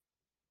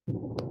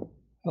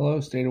Hello,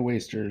 State of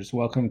Wasters.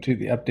 Welcome to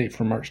the update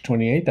for March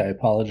 28th. I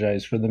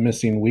apologize for the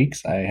missing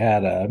weeks. I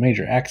had a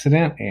major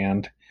accident,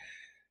 and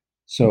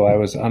so I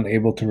was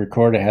unable to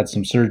record. I had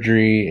some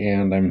surgery,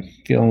 and I'm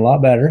feeling a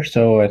lot better.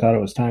 So I thought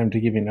it was time to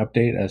give you an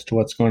update as to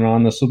what's going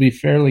on. This will be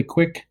fairly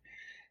quick.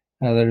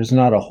 There's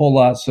not a whole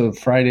lot. So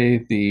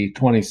Friday, the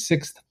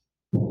 26th,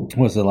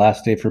 was the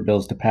last day for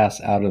bills to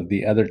pass out of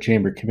the other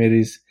chamber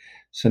committees.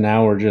 So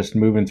now we're just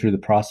moving through the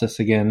process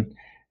again.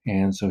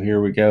 And so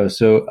here we go.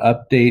 So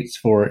updates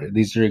for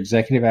these are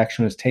executive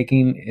action was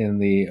taken in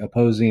the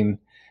opposing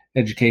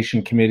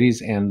education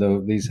committees, and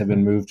these have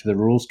been moved to the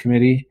rules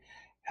committee.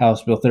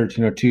 House Bill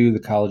 1302, the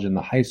college and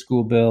the high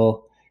school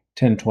bill,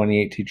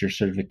 1028 teacher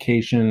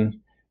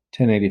certification,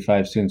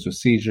 1085 students with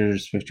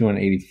seizures,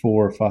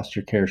 5184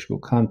 foster care school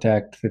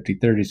contact,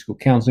 5030 school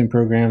counseling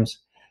programs,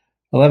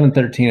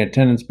 1113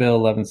 attendance bill,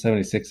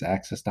 1176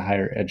 access to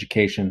higher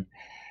education.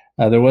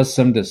 There was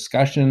some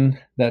discussion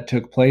that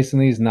took place in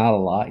these, not a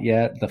lot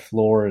yet. The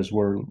floor is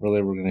where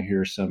really we're going to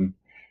hear some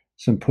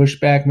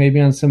pushback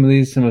maybe on some of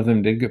these. Some of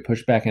them did get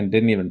pushback and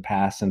didn't even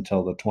pass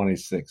until the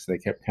 26th. They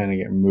kept kind of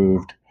getting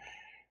moved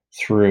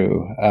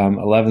through.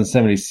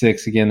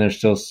 1176, again, there's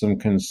still some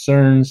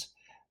concerns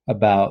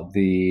about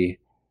the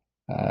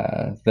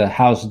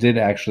House did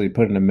actually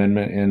put an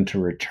amendment in to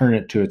return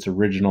it to its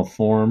original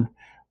form,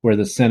 where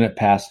the Senate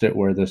passed it,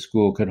 where the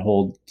school could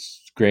hold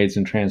grades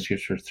and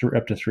transcripts for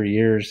up to 3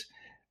 years.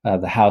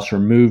 The House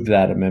removed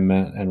that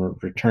amendment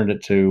and returned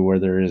it to where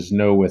there is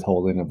no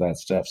withholding of that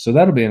stuff. So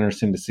that'll be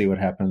interesting to see what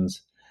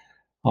happens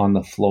on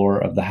the floor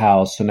of the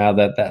House. So now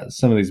that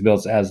some of these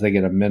bills, as they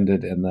get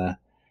amended in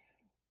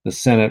the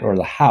Senate or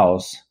the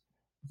House,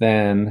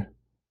 then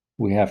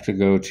we have to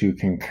go to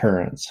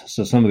concurrence.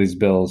 So some of these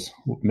bills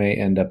may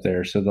end up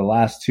there. So the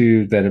last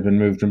two that have been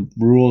moved to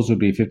rules would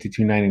be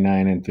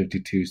 5299 and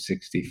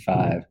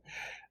 5265.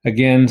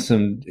 Again,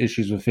 some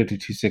issues with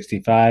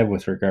 5265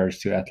 with regards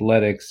to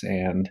athletics,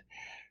 and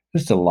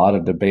just a lot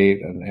of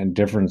debate and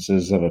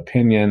differences of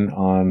opinion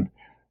on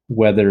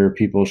whether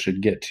people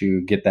should get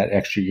that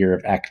extra year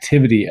of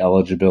activity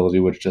eligibility,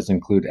 which does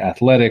include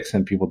athletics,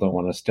 and people don't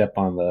want to step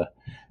on the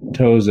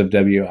toes of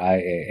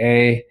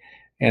WIAA.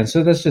 And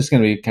so that's just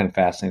going to be kind of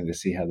fascinating to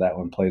see how that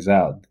one plays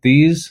out.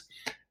 These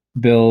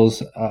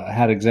bills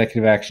had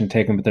executive action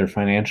taken, but their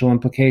financial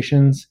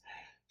implications.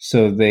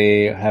 So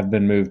they have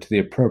been moved to the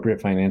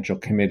appropriate financial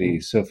committee.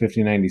 So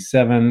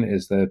 5097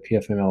 is the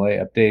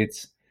PFMLA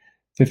updates.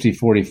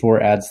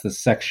 5044 adds the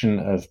section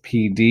of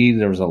PD.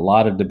 There was a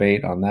lot of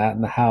debate on that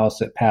in the House.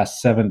 It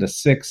passed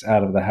 7-6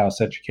 out of the House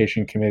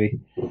Education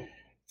Committee.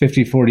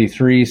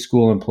 5043,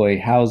 school employee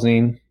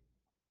housing.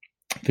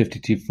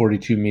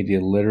 5242, media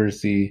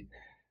literacy.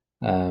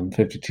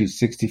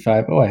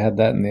 5265. Oh, I had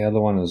that in the other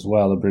one as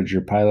well, the Bridge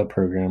Your Pilot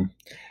program.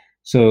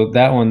 So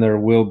that one, there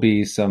will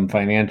be some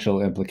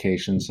financial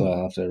implications, so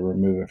I'll have to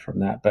remove it from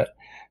that. But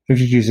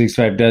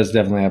 5265 does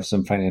definitely have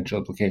some financial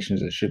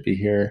implications. It should be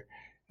here.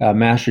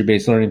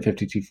 Mastery-based learning,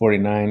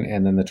 5249,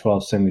 and then the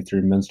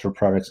 1273 menstrual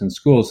products in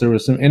schools. There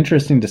was some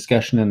interesting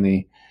discussion in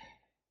the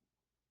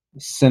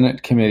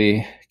Senate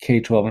Committee,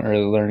 K-12 and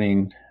early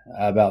learning,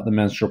 about the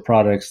menstrual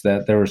products,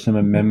 that there were some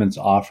amendments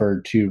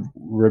offered to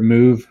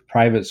remove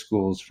private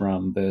schools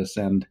from this.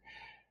 And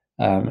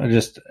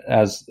just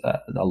as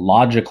a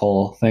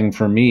logical thing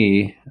for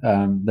me,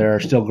 there are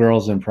still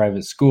girls in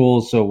private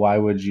schools, so why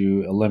would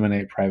you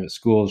eliminate private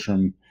schools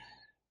from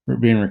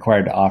being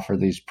required to offer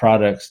these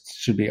products? It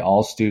should be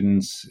all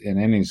students in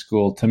any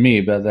school to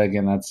me, but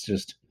again, that's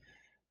just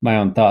my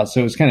own thoughts. So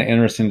it was kind of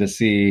interesting to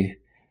see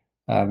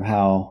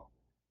how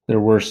there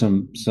were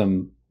some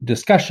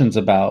discussions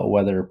about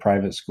whether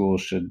private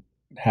schools should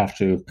have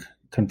to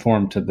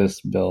conform to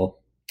this bill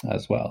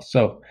as well.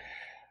 So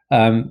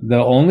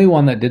the only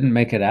one that didn't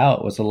make it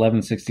out was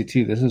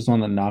 1162. This is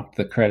one that knocked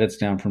the credits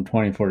down from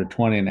 24 to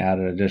 20 and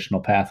added additional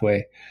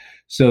pathway.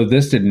 So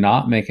this did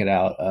not make it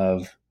out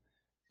of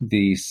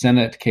the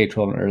Senate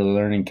K-12 and Early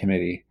Learning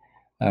Committee.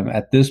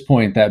 At this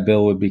point, that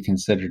bill would be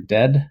considered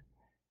dead.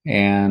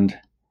 And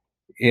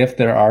if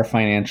there are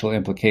financial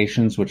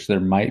implications, which there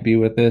might be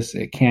with this,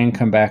 it can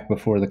come back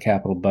before the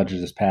capital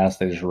budget is passed.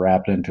 They just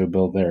wrap it into a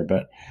bill there.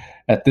 But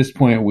at this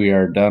point, we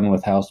are done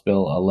with House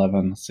Bill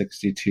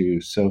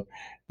 1162. So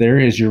there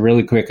is your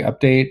really quick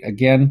update.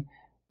 Again,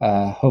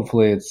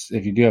 hopefully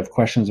if you do have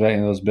questions about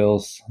any of those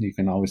bills, you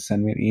can always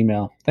send me an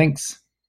email. Thanks.